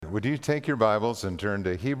Would you take your Bibles and turn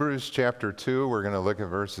to Hebrews chapter 2? We're going to look at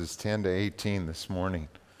verses 10 to 18 this morning.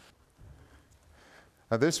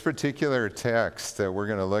 Now, this particular text that we're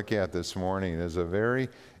going to look at this morning is a very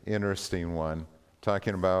interesting one,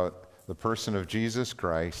 talking about the person of Jesus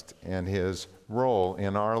Christ and his role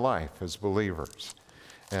in our life as believers.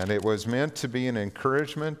 And it was meant to be an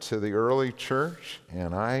encouragement to the early church,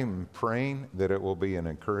 and I'm praying that it will be an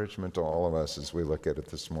encouragement to all of us as we look at it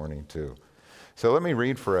this morning too. So let me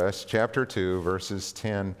read for us chapter 2, verses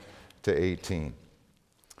 10 to 18.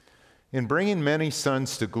 In bringing many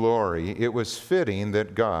sons to glory, it was fitting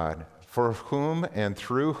that God, for whom and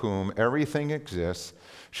through whom everything exists,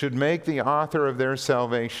 should make the author of their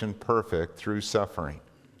salvation perfect through suffering.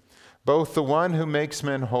 Both the one who makes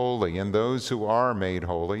men holy and those who are made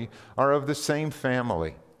holy are of the same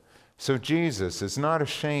family. So Jesus is not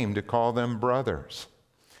ashamed to call them brothers.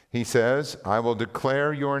 He says, I will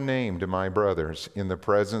declare your name to my brothers in the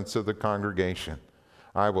presence of the congregation.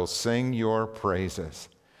 I will sing your praises.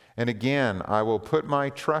 And again, I will put my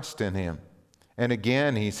trust in him. And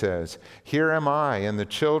again, he says, here am I and the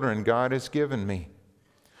children God has given me.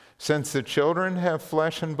 Since the children have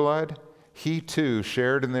flesh and blood, he too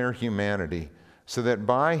shared in their humanity, so that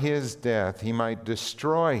by his death he might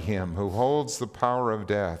destroy him who holds the power of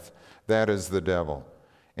death, that is the devil,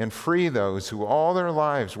 and free those who all their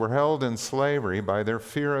lives were held in slavery by their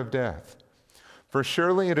fear of death. For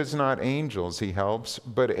surely it is not angels he helps,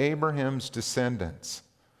 but Abraham's descendants.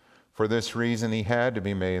 For this reason he had to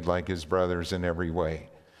be made like his brothers in every way,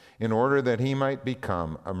 in order that he might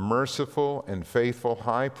become a merciful and faithful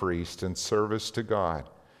high priest in service to God,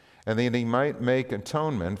 and that he might make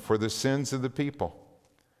atonement for the sins of the people.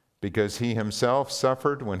 Because he himself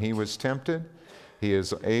suffered when he was tempted, he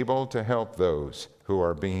is able to help those who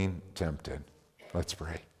are being tempted. Let's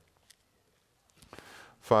pray.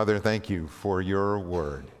 Father, thank you for your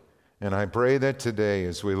word. And I pray that today,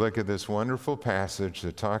 as we look at this wonderful passage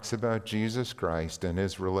that talks about Jesus Christ and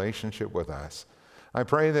his relationship with us, I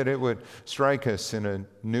pray that it would strike us in a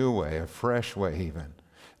new way, a fresh way even,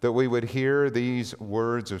 that we would hear these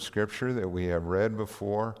words of Scripture that we have read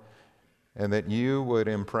before, and that you would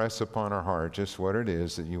impress upon our heart just what it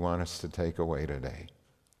is that you want us to take away today.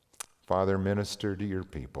 Father, minister to your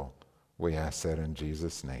people. We ask that in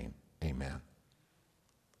Jesus' name. Amen.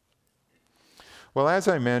 Well, as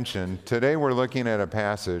I mentioned, today we're looking at a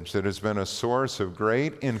passage that has been a source of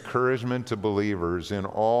great encouragement to believers in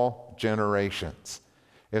all generations.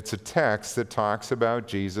 It's a text that talks about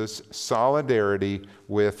Jesus' solidarity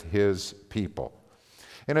with his people.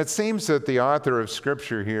 And it seems that the author of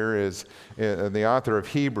Scripture here is, the author of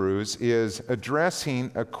Hebrews, is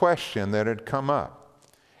addressing a question that had come up,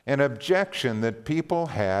 an objection that people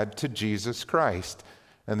had to Jesus Christ.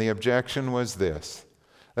 And the objection was this,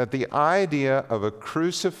 that the idea of a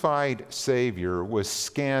crucified Savior was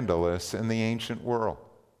scandalous in the ancient world.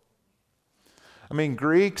 I mean,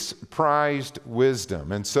 Greeks prized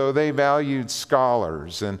wisdom, and so they valued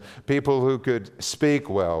scholars and people who could speak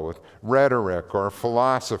well with rhetoric or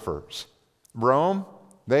philosophers. Rome,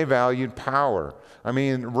 they valued power. I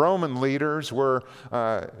mean, Roman leaders were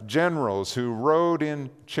generals who rode in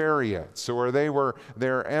chariots, or they were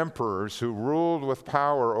their emperors who ruled with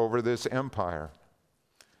power over this empire.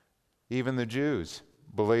 Even the Jews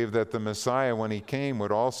believed that the Messiah, when he came,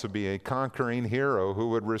 would also be a conquering hero who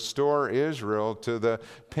would restore Israel to the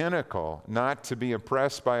pinnacle, not to be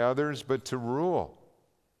oppressed by others, but to rule.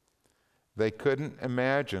 They couldn't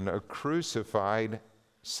imagine a crucified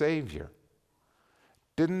Savior.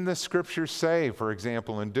 Didn't the Scripture say, for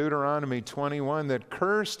example, in Deuteronomy 21, that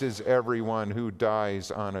cursed is everyone who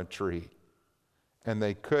dies on a tree? And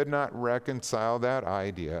they could not reconcile that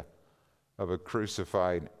idea of a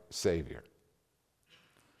crucified Savior.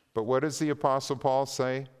 But what does the Apostle Paul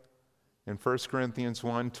say? In 1 Corinthians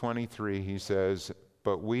 1:23, he says,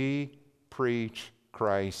 but we preach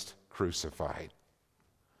Christ crucified,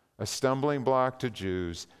 a stumbling block to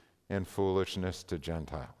Jews and foolishness to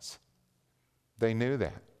Gentiles. They knew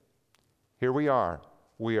that. Here we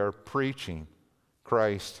are preaching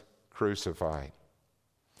Christ crucified.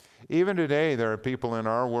 Even today, there are people in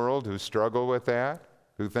our world who struggle with that,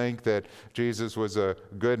 who think that Jesus was a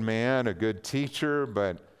good man, a good teacher,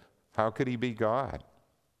 but how could he be God?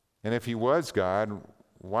 And if he was God,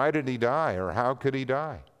 why did he die, or how could he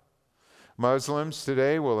die? Muslims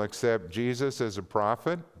today will accept Jesus as a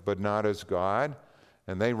prophet, but not as God.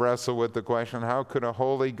 And they wrestle with the question, how could a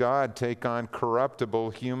holy God take on corruptible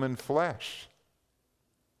human flesh?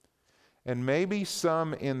 And maybe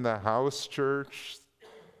some in the house church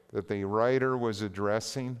that the writer was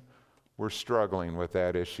addressing were struggling with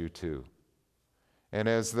that issue too. And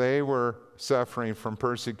as they were suffering from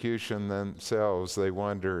persecution themselves, they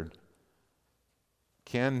wondered,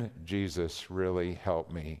 can Jesus really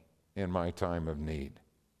help me in my time of need?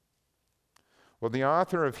 Well, the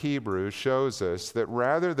author of Hebrews shows us that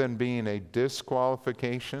rather than being a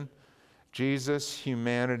disqualification, Jesus'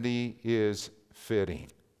 humanity is fitting.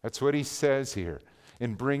 That's what he says here.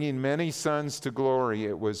 In bringing many sons to glory,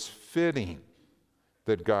 it was fitting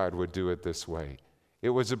that God would do it this way. It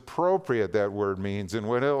was appropriate, that word means, and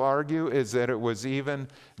what he'll argue is that it was even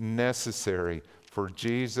necessary for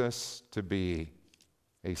Jesus to be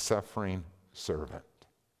a suffering servant.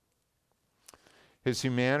 His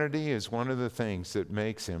humanity is one of the things that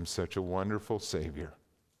makes him such a wonderful Savior.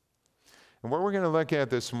 And what we're going to look at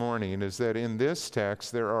this morning is that in this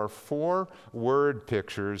text there are 4 word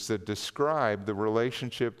pictures that describe the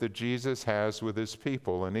relationship that Jesus has with his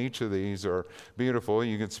people. And each of these are beautiful.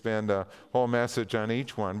 You could spend a whole message on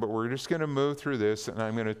each one, but we're just going to move through this, and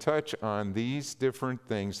I'm going to touch on these different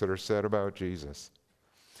things that are said about Jesus.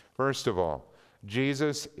 First of all,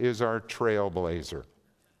 Jesus is our trailblazer.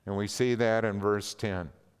 And we see that in verse 10.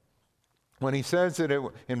 When he says that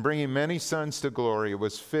in bringing many sons to glory, it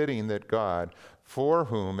was fitting that God, for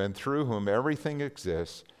whom and through whom everything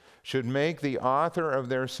exists, should make the author of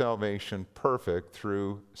their salvation perfect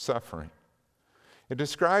through suffering. It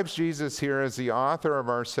describes Jesus here as the author of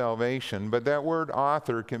our salvation, but that word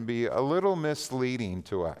author can be a little misleading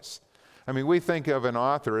to us. I mean, we think of an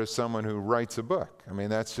author as someone who writes a book. I mean,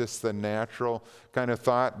 that's just the natural kind of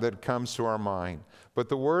thought that comes to our mind. But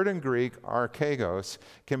the word in Greek, archegos,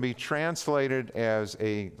 can be translated as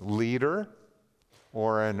a leader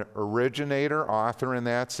or an originator, author in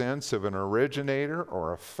that sense of an originator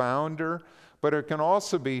or a founder. But it can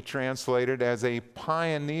also be translated as a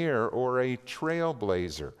pioneer or a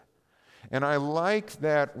trailblazer. And I like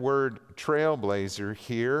that word trailblazer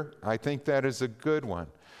here. I think that is a good one.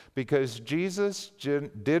 Because Jesus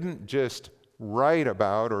didn't just write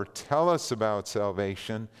about or tell us about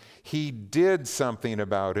salvation, he did something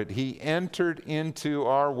about it. He entered into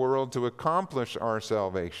our world to accomplish our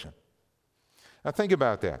salvation. Now think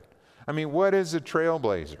about that. I mean, what is a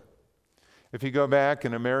trailblazer? If you go back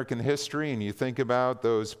in American history and you think about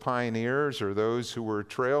those pioneers or those who were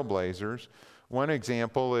trailblazers, one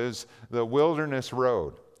example is the Wilderness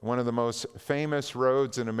Road, one of the most famous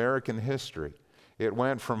roads in American history. It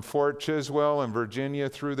went from Fort Chiswell in Virginia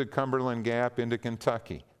through the Cumberland Gap into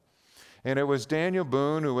Kentucky. And it was Daniel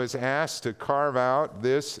Boone who was asked to carve out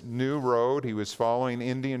this new road. He was following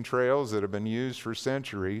Indian trails that have been used for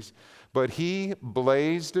centuries, but he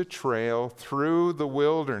blazed a trail through the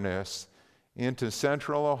wilderness into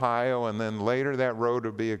central Ohio, and then later that road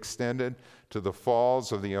would be extended to the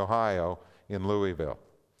falls of the Ohio in Louisville.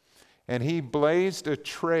 And he blazed a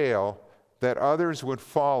trail that others would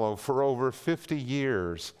follow for over 50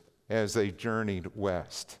 years as they journeyed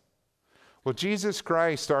west. Well, Jesus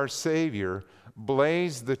Christ, our Savior,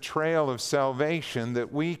 blazed the trail of salvation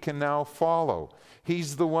that we can now follow.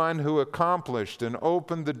 He's the one who accomplished and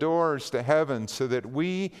opened the doors to heaven so that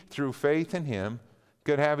we, through faith in him,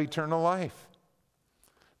 could have eternal life.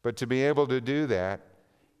 But to be able to do that,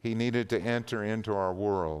 he needed to enter into our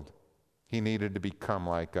world. He needed to become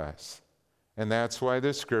like us. And that's why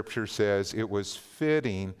the scripture says it was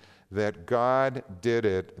fitting that God did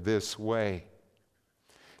it this way.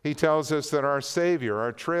 He tells us that our Savior,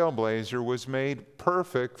 our trailblazer, was made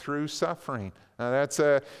perfect through suffering. Now that's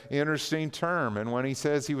an interesting term. And when he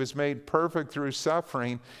says he was made perfect through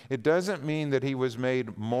suffering, it doesn't mean that he was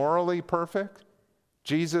made morally perfect.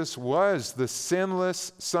 Jesus was the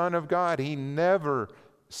sinless Son of God. He never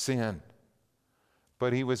sinned.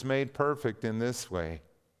 But he was made perfect in this way.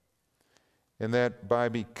 And that by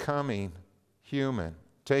becoming human,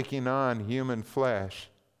 taking on human flesh,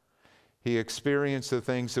 he experienced the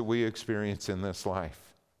things that we experience in this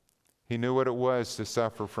life. He knew what it was to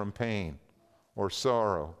suffer from pain or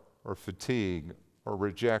sorrow or fatigue or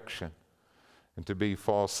rejection and to be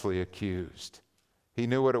falsely accused. He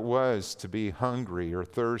knew what it was to be hungry or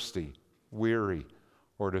thirsty, weary,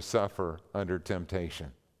 or to suffer under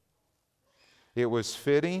temptation. It was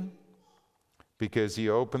fitting because he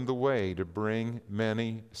opened the way to bring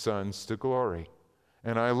many sons to glory.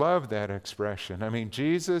 And I love that expression. I mean,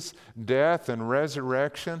 Jesus' death and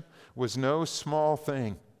resurrection was no small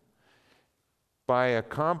thing. By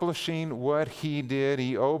accomplishing what he did,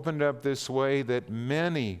 he opened up this way that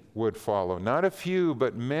many would follow. Not a few,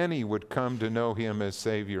 but many would come to know him as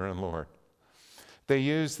Savior and Lord. They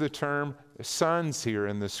use the term sons here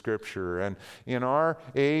in the scripture. And in our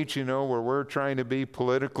age, where we're trying to be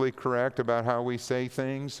politically correct about how we say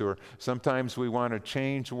things, or sometimes we want to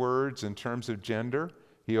change words in terms of gender,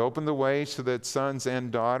 He opened the way so that sons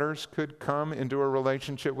and daughters could come into a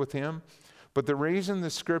relationship with him. But the reason the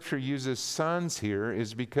scripture uses sons here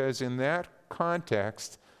is because in that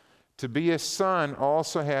context, to be a son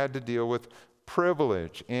also had to deal with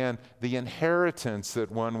privilege and the inheritance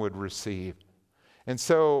that one would receive. And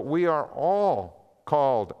so we are all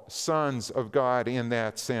called sons of God in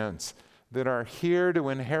that sense, that are here to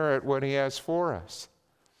inherit what he has for us.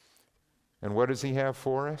 And what does he have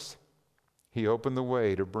for us? He opened the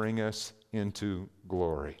way to bring us into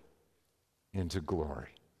glory. Into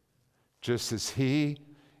glory. Just as he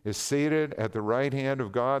is seated at the right hand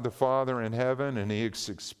of God the Father in heaven, and he is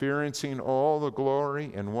experiencing all the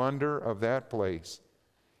glory and wonder of that place,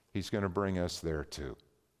 he's going to bring us there too.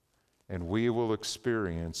 And we will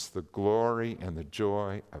experience the glory and the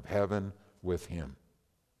joy of heaven with him.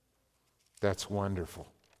 That's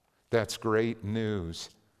wonderful. That's great news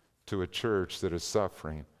to a church that is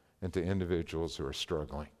suffering and to individuals who are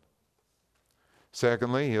struggling.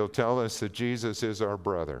 Secondly, he'll tell us that Jesus is our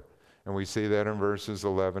brother. And we see that in verses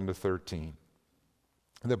 11 to 13.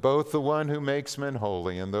 That both the one who makes men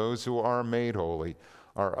holy and those who are made holy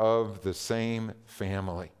are of the same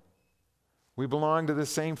family. We belong to the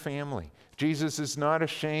same family. Jesus is not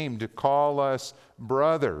ashamed to call us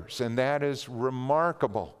brothers, and that is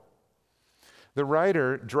remarkable. The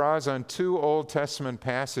writer draws on two Old Testament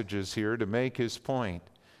passages here to make his point.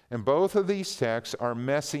 And both of these texts are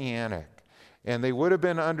messianic. And they would have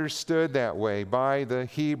been understood that way by the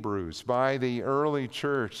Hebrews, by the early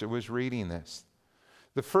church that was reading this.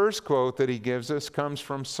 The first quote that he gives us comes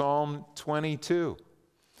from Psalm 22,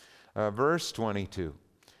 verse 22.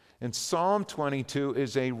 And Psalm 22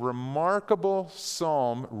 is a remarkable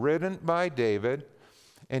psalm written by David,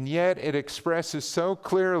 and yet it expresses so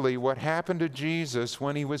clearly what happened to Jesus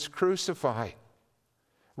when he was crucified.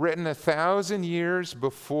 Written 1,000 years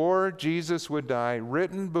before Jesus would die,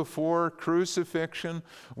 written before crucifixion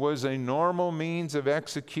was a normal means of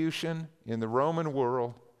execution in the Roman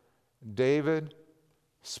world, David,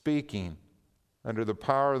 speaking under the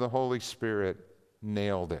power of the Holy Spirit,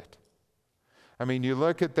 nailed it. I mean, you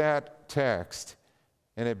look at that text,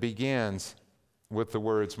 and it begins with the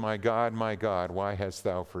words, my God, why hast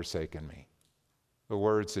thou forsaken me?" The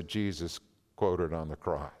words that Jesus quoted on the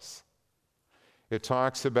cross. It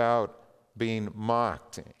talks about being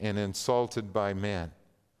mocked and insulted by men.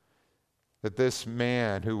 That this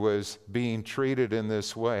man who was being treated in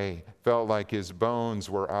this way felt like his bones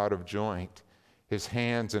were out of joint. His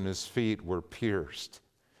hands and his feet were pierced.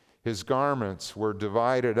 His garments were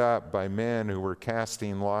divided up by men who were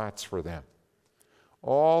casting lots for them.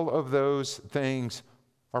 All of those things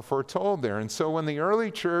are foretold there. And so when the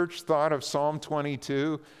early church thought of Psalm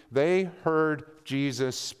 22, they heard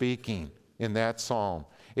Jesus speaking in that psalm.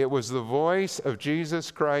 It was the voice of Jesus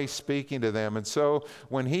Christ speaking to them. And so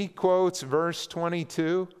when he quotes verse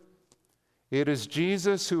 22, it is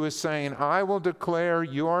Jesus who is saying, I will declare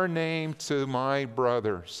your name to my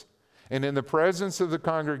brothers. And in the presence of the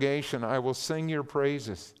congregation, I will sing your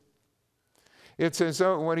praises. It's as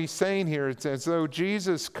though, what he's saying here, it's as though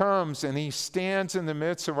Jesus comes and he stands in the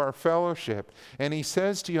midst of our fellowship. And he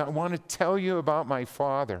says to you, I want to tell you about my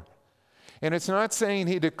Father. And it's not saying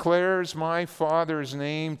he declares my Father's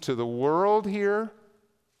name to the world here.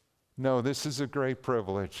 No, this is a great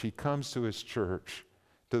privilege. He comes to his church,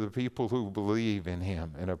 to the people who believe in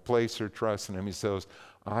him and have placed their trust in him. He says,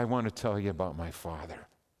 I want to tell you about my Father.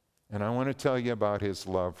 And I want to tell you about his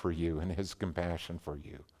love for you and his compassion for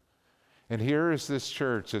you. And here is this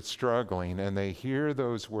church that's struggling, and they hear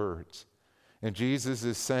those words. And Jesus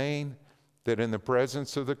is saying that in the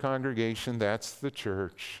presence of the congregation, that's the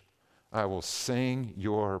church, I will sing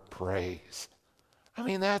your praise. I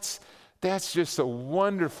mean, that's just a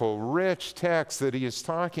wonderful, rich text that he is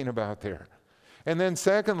talking about there. And then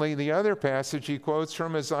secondly, the other passage he quotes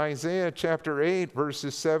from is Isaiah chapter 8,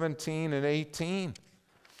 verses 17 and 18.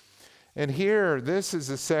 And here, this is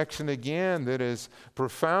a section again that is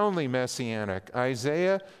profoundly messianic.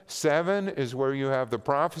 Isaiah 7 is where you have the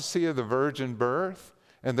prophecy of the virgin birth,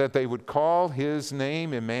 and that they would call his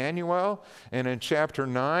name Emmanuel. And in chapter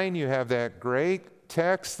 9, you have that great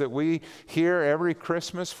text that we hear every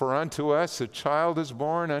Christmas, for unto us a child is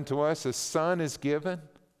born, unto us a son is given,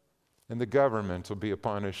 and the government will be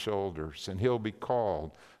upon his shoulders, and he'll be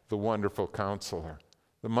called the Wonderful Counselor,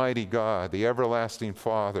 the Mighty God, the Everlasting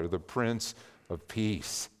Father, the Prince of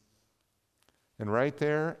Peace. And right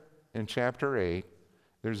there in chapter 8,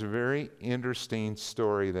 there's a very interesting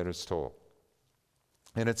story that is told.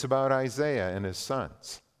 And it's about Isaiah and his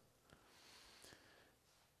sons.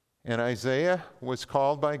 And Isaiah was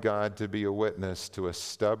called by God to be a witness to a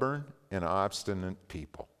stubborn and obstinate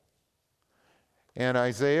people. And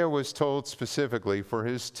Isaiah was told specifically for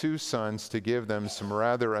his two sons to give them some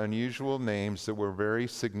rather unusual names that were very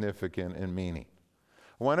significant in meaning.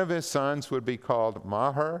 One of his sons would be called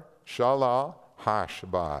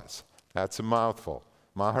Maher-shalal-hash-baz. That's a mouthful.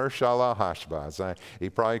 Maher-shalal-hash-baz. He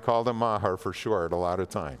probably called him Maher for short a lot of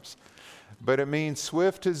times. But it means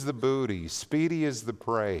swift as the booty, speedy as the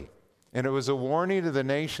prey. And it was a warning to the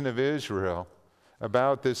nation of Israel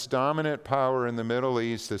about this dominant power in the Middle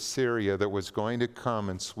East, Assyria, that was going to come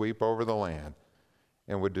and sweep over the land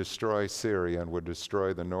and would destroy Syria and would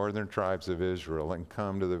destroy the northern tribes of Israel and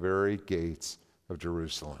come to the very gates of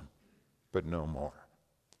Jerusalem, but no more.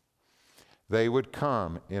 They would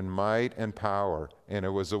come in might and power, and it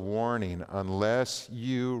was a warning, unless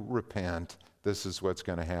you repent, this is what's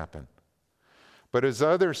going to happen. But his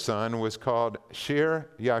other son was called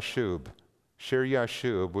Shear-Yashub,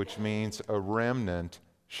 which means a remnant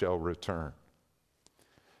shall return.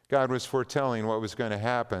 God was foretelling what was going to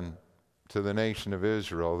happen to the nation of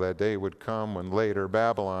Israel. That day would come when later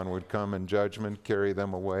Babylon would come in judgment, carry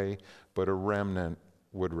them away, but a remnant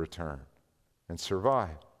would return and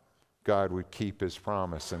survive. God would keep his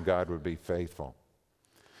promise and God would be faithful.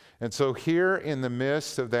 And so here in the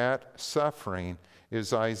midst of that suffering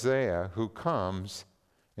is Isaiah, who comes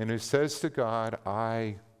and who says to God,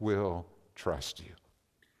 I will trust you.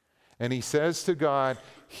 And he says to God,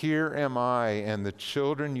 here am I and the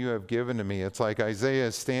children you have given to me. It's like Isaiah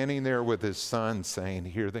is standing there with his son saying,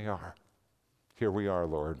 here they are. Here we are,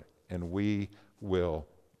 Lord, and we will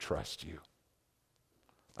trust you.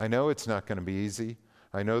 I know it's not going to be easy.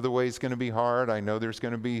 I know the way's going to be hard. I know there's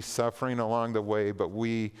going to be suffering along the way, but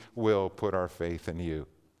we will put our faith in you.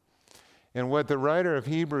 And what the writer of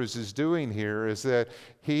Hebrews is doing here is that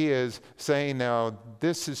he is saying now,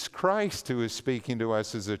 this is Christ who is speaking to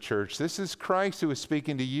us as a church. This is Christ who is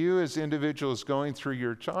speaking to you as individuals going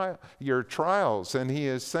through your trials. And he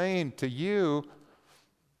is saying to you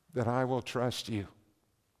that I will trust you.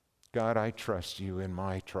 God, I trust you in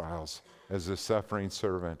my trials as a suffering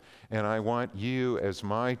servant. And I want you as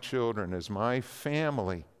my children, as my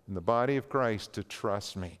family in the body of Christ to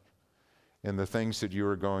trust me in the things that you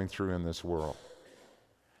are going through in this world.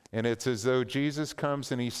 And it's as though Jesus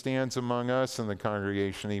comes and he stands among us in the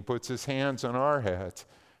congregation. He puts his hands on our heads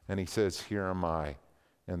and he says, here am I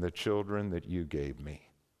and the children that you gave me.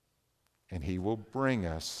 And he will bring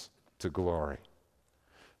us to glory.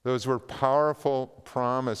 Those were powerful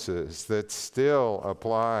promises that still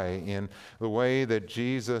apply in the way that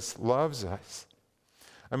Jesus loves us.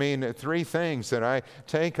 I mean, three things that I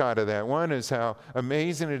take out of that. One is how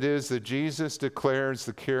amazing it is that Jesus declares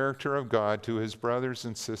the character of God to his brothers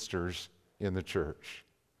and sisters in the church.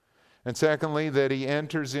 And secondly, that he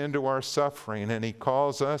enters into our suffering and he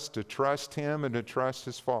calls us to trust him and to trust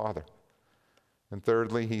his Father. And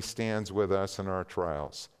thirdly, he stands with us in our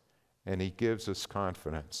trials and he gives us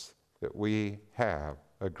confidence that we have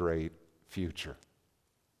a great future.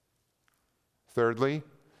 Thirdly,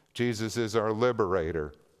 Jesus is our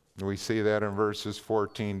liberator. We see that in verses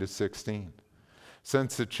 14 to 16.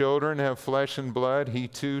 Since the children have flesh and blood, he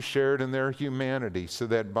too shared in their humanity, so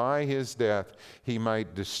that by his death he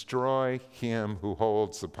might destroy him who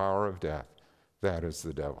holds the power of death. That is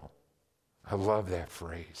the devil. I love that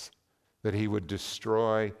phrase, that he would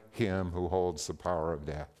destroy him who holds the power of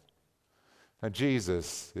death. Now,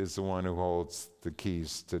 Jesus is the one who holds the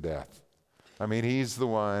keys to death. I mean, he's the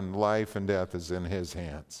one, life and death is in his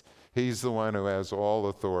hands. He's the one who has all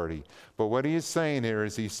authority. But what he is saying here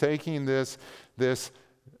is he's taking this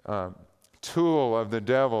tool of the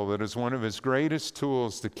devil that is one of his greatest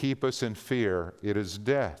tools to keep us in fear. It is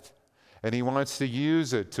death. And he wants to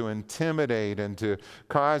use it to intimidate and to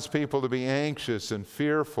cause people to be anxious and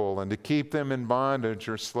fearful and to keep them in bondage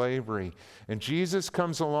or slavery. And Jesus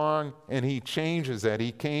comes along and he changes that.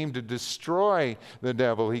 He came to destroy the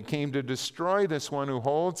devil. He came to destroy this one who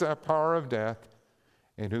holds that power of death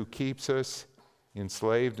and who keeps us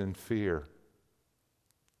enslaved in fear.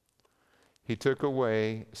 He took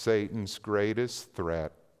away Satan's greatest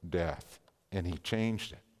threat, death, and he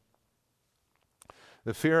changed it.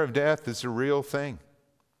 The fear of death is a real thing.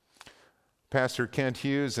 Pastor Kent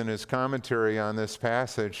Hughes, in his commentary on this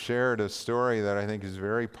passage, shared a story that I think is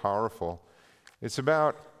very powerful. It's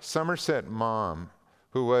about Somerset Maugham,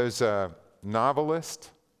 who was a novelist,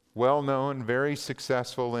 well-known, very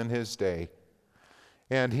successful in his day.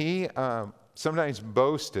 And he sometimes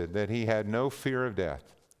boasted that he had no fear of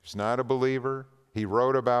death. He's not a believer. He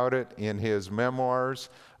wrote about it in his memoirs,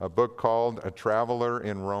 a book called A Traveler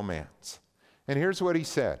in Romance. And here's what he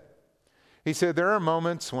said. He said, there are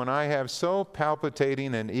moments when I have so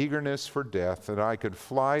palpitating an eagerness for death that I could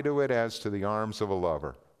fly to it as to the arms of a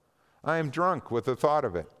lover. I am drunk with the thought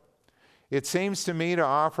of it. It seems to me to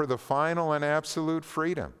offer the final and absolute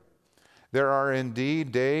freedom. There are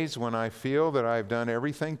indeed days when I feel that I've done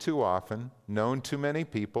everything too often, known too many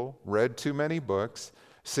people, read too many books,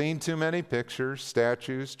 seen too many pictures,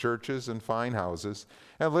 statues, churches, and fine houses,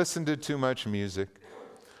 and listened to too much music.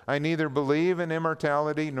 I neither believe in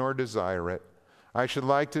immortality nor desire it. I should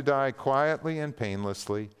like to die quietly and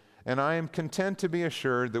painlessly, and I am content to be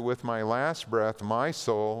assured that with my last breath, my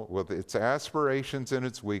soul, with its aspirations and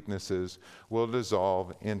its weaknesses, will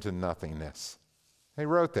dissolve into nothingness. He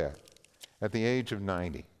wrote that at the age of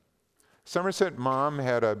 90. Somerset Maugham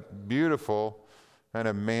had a beautiful kind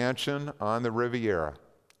of mansion on the Riviera.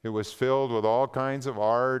 It was filled with all kinds of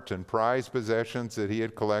art and prized possessions that he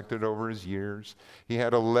had collected over his years. He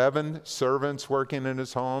had 11 servants working in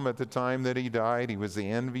his home at the time that he died. He was the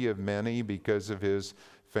envy of many because of his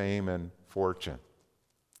fame and fortune.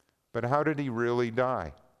 But how did he really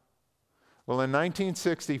die? Well, in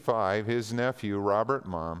 1965, his nephew, Robert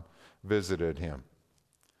Maugham, visited him.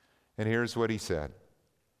 And here's what he said.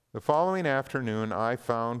 The following afternoon, I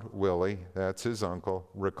found Willie, that's his uncle,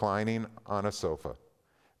 reclining on a sofa,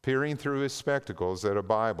 peering through his spectacles at a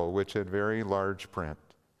Bible which had very large print.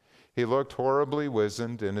 He looked horribly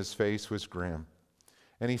wizened and his face was grim.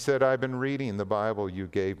 And he said, I've been reading the Bible you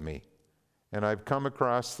gave me, and I've come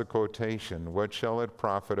across the quotation, what shall it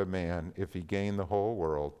profit a man if he gain the whole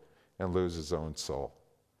world and lose his own soul?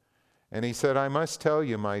 And he said, I must tell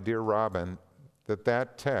you, my dear Robin,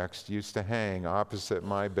 that text used to hang opposite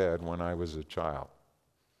my bed when I was a child.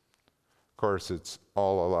 Of course, it's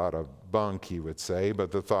all a lot of bunk, he would say,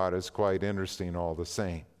 but the thought is quite interesting all the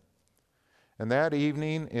same. And that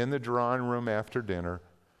evening in the drawing room after dinner,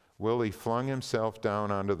 Willie flung himself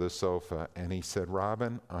down onto the sofa and he said,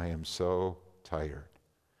 Robin, I am so tired.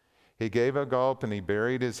 He gave a gulp and he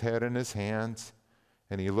buried his head in his hands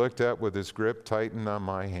and he looked up with his grip tightened on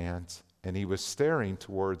my hands and he was staring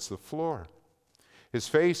towards the floor. His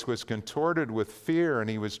face was contorted with fear and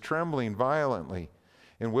he was trembling violently.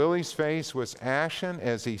 And Willie's face was ashen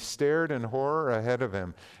as he stared in horror ahead of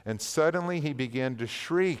him. And suddenly he began to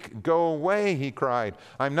shriek. Go away, he cried.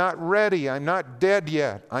 I'm not ready. I'm not dead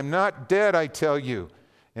yet. I'm not dead, I tell you.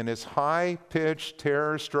 And his high-pitched,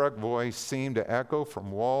 terror-struck voice seemed to echo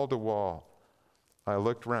from wall to wall. I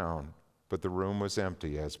looked round, but the room was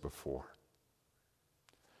empty as before.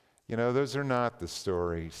 You know, those are not the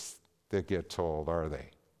stories that get told, are they?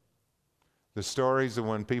 The stories of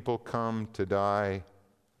when people come to die,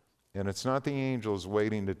 and it's not the angels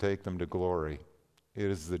waiting to take them to glory. It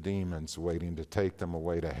is the demons waiting to take them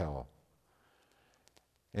away to hell.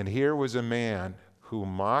 And here was a man who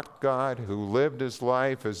mocked God, who lived his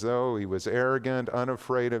life as though he was arrogant,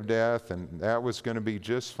 unafraid of death, and that was going to be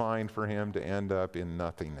just fine for him to end up in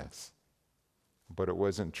nothingness. But it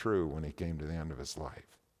wasn't true when he came to the end of his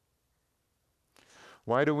life.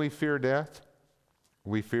 Why do we fear death?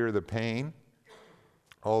 We fear the pain,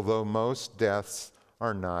 although most deaths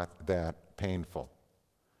are not that painful.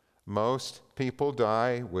 Most people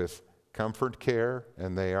die with comfort care,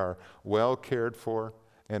 and they are well cared for,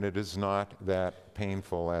 and it is not that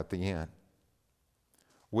painful at the end.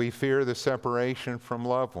 We fear the separation from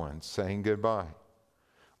loved ones, saying goodbye.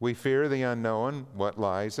 We fear the unknown, what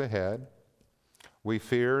lies ahead. We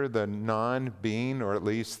fear the non-being, or at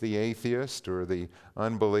least the atheist or the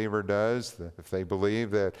unbeliever does, if they believe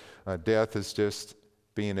that death is just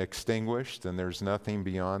being extinguished and there's nothing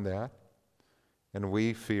beyond that. And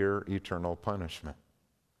we fear eternal punishment.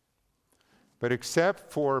 But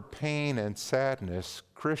except for pain and sadness,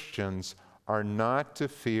 Christians are not to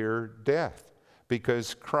fear death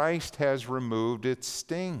because Christ has removed its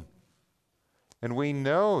sting. And we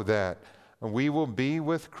know that we will be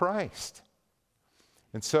with Christ.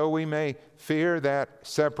 And so we may fear that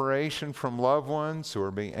separation from loved ones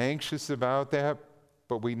or be anxious about that,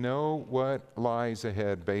 but we know what lies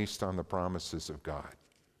ahead based on the promises of God.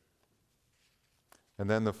 And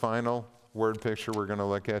then the final word picture we're going to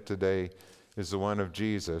look at today is the one of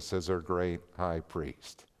Jesus as our great high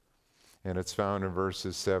priest. And it's found in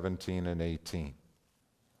verses 17 and 18.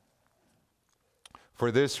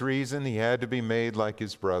 For this reason, he had to be made like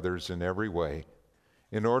his brothers in every way,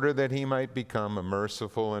 in order that he might become a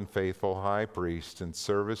merciful and faithful high priest in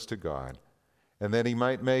service to God, and that he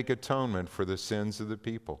might make atonement for the sins of the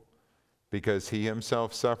people. Because he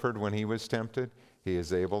himself suffered when he was tempted, he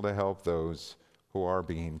is able to help those who are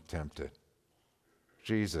being tempted.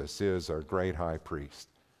 Jesus is our great high priest.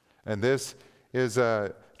 And this is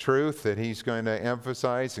a truth that he's going to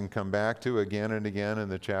emphasize and come back to again and again in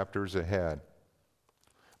the chapters ahead.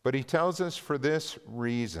 But he tells us for this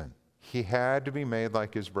reason, he had to be made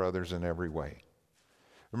like his brothers in every way.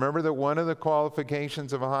 Remember that one of the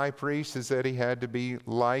qualifications of a high priest is that he had to be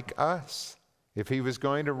like us if he was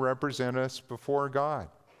going to represent us before God.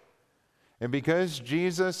 And because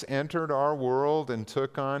Jesus entered our world and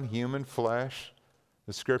took on human flesh,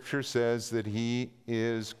 the Scripture says that he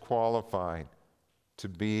is qualified to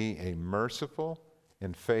be a merciful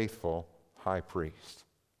and faithful high priest.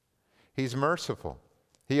 He's merciful.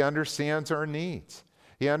 He understands our needs.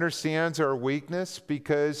 He understands our weakness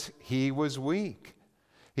because he was weak.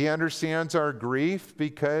 He understands our grief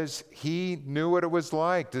because he knew what it was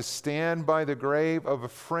like to stand by the grave of a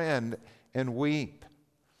friend and weep.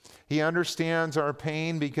 He understands our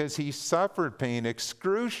pain because he suffered pain,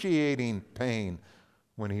 excruciating pain,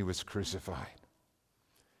 when he was crucified.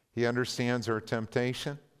 He understands our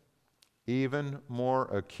temptation even more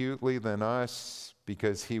acutely than us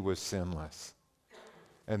because he was sinless.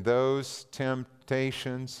 And those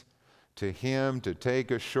temptations to him to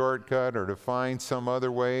take a shortcut or to find some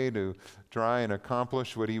other way to try and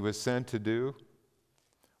accomplish what he was sent to do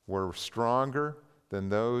were stronger than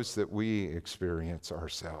those that we experience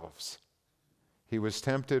ourselves. He was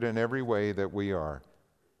tempted in every way that we are,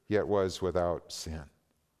 yet was without sin.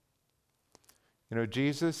 You know,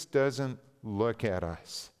 Jesus doesn't look at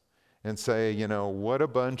us and say, what a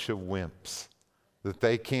bunch of wimps, that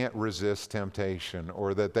they can't resist temptation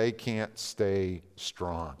or that they can't stay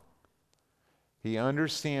strong. He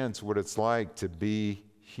understands what it's like to be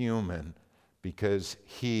human because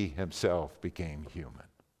he himself became human.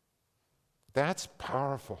 That's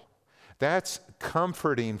powerful. That's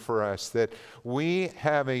comforting for us that we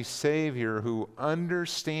have a Savior who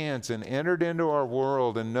understands and entered into our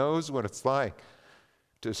world and knows what it's like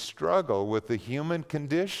to struggle with the human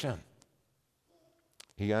condition.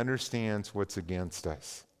 He understands what's against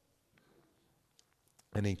us.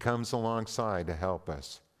 And he comes alongside to help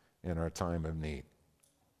us in our time of need.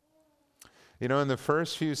 In the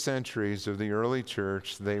first few centuries of the early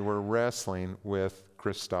church, they were wrestling with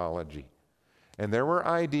Christology. And there were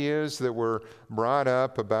ideas that were brought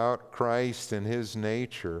up about Christ and his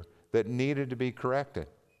nature that needed to be corrected,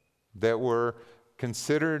 that were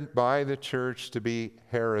considered by the church to be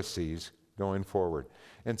heresies going forward.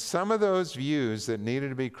 And some of those views that needed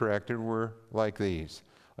to be corrected were like these.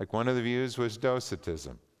 Like one of the views was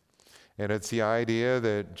Docetism. And it's the idea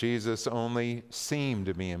that Jesus only seemed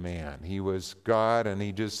to be a man. He was God, and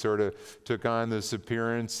he just sort of took on this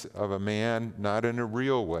appearance of a man, not in a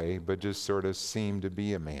real way, but just sort of seemed to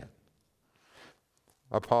be a man.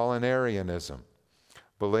 Apollinarianism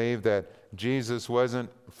believed that Jesus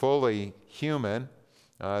wasn't fully human,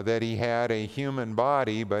 that he had a human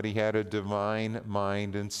body, but he had a divine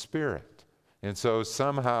mind and spirit. And so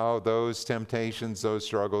somehow those temptations, those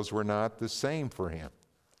struggles were not the same for him.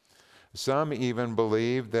 Some even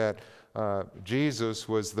believed that Jesus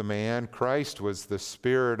was the man, Christ was the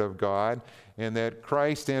Spirit of God, and that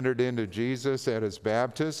Christ entered into Jesus at his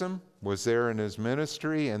baptism, was there in his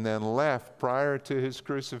ministry, and then left prior to his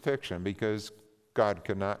crucifixion because God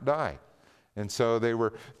could not die. And so they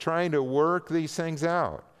were trying to work these things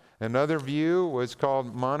out. Another view was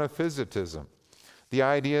called monophysitism. The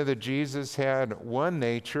idea that Jesus had one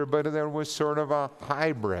nature, but there was sort of a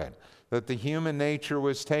hybrid, that the human nature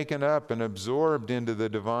was taken up and absorbed into the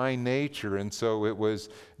divine nature, and so it was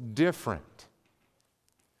different.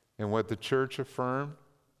 And what the church affirmed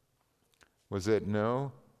was that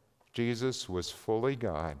no, Jesus was fully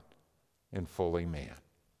God and fully man.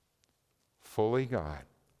 Fully God,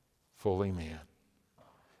 fully man.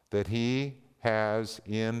 That he has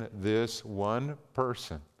in this one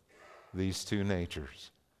person these two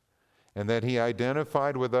natures. And that he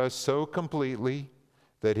identified with us so completely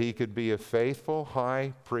that he could be a faithful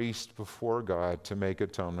high priest before God to make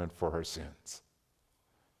atonement for our sins.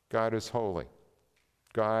 God is holy.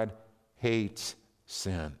 God hates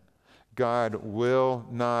sin. God will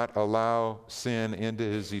not allow sin into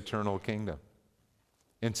his eternal kingdom.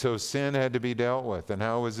 And so sin had to be dealt with. And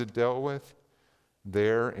how was it dealt with?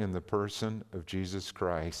 There in the person of Jesus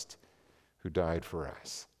Christ, who died for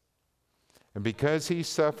us. And because he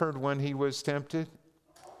suffered when he was tempted,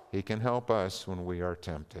 he can help us when we are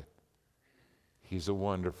tempted. He's a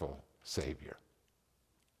wonderful Savior.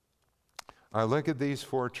 I look at these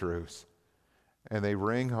four truths, and they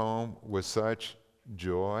ring home with such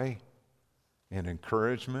joy and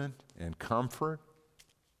encouragement and comfort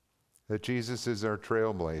that Jesus is our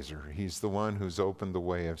trailblazer. He's the one who's opened the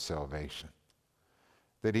way of salvation.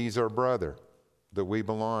 That he's our brother, that we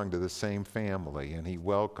belong to the same family, and he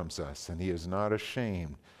welcomes us, and he is not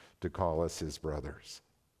ashamed to call us his brothers.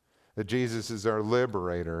 That Jesus is our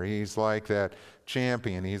liberator. He's like that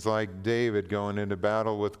champion. He's like David going into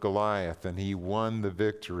battle with Goliath, and he won the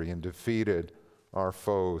victory and defeated our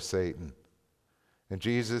foe, Satan. And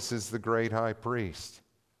Jesus is the great high priest,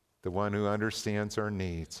 the one who understands our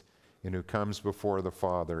needs and who comes before the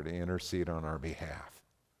Father to intercede on our behalf.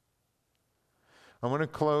 I want to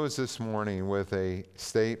close this morning with a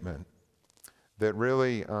statement that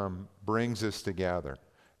really brings us together.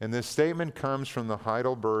 And this statement comes from the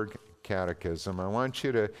Heidelberg Catechism. I want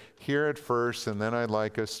you to hear it first, and then I'd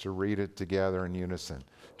like us to read it together in unison.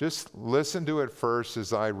 Just listen to it first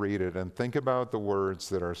as I read it and think about the words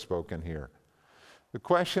that are spoken here. The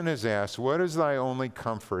question is asked, what is thy only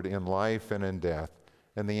comfort in life and in death?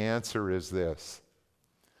 And the answer is this,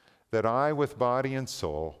 that I with body and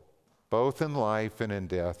soul, both in life and in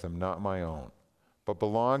death, am not my own, but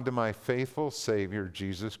belong to my faithful Savior,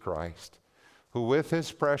 Jesus Christ, who with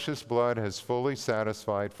his precious blood has fully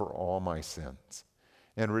satisfied for all my sins,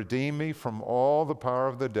 and redeemed me from all the power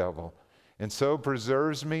of the devil, and so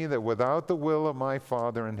preserves me that without the will of my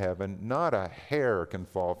Father in heaven, not a hair can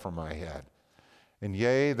fall from my head. And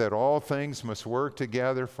yea, that all things must work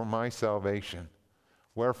together for my salvation.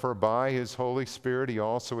 Wherefore by his Holy Spirit he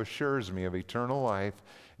also assures me of eternal life,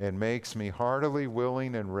 and makes me heartily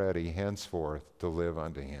willing and ready henceforth to live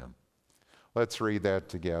unto him. Let's read that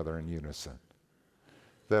together in unison.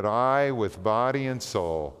 That I with body and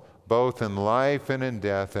soul, both in life and in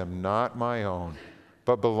death, am not my own,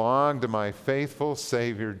 but belong to my faithful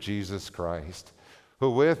Savior Jesus Christ, who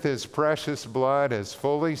with his precious blood has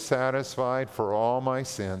fully satisfied for all my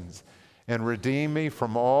sins, and redeemed me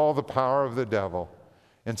from all the power of the devil,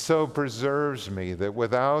 and so preserves me that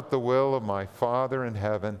without the will of my Father in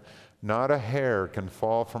heaven, not a hair can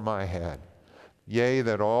fall from my head. Yea,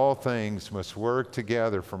 that all things must work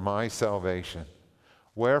together for my salvation.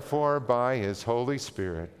 Wherefore, by his Holy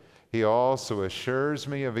Spirit, he also assures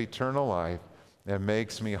me of eternal life, and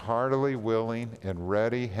makes me heartily willing and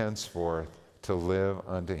ready henceforth to live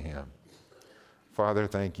unto him. Father,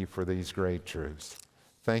 thank you for these great truths.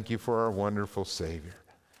 Thank you for our wonderful Savior.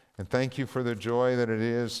 And thank you for the joy that it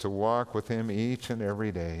is to walk with him each and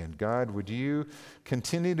every day. And God, would you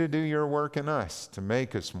continue to do your work in us to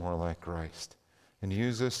make us more like Christ, and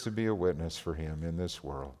use us to be a witness for him in this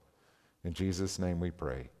world. In Jesus' name we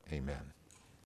pray, amen.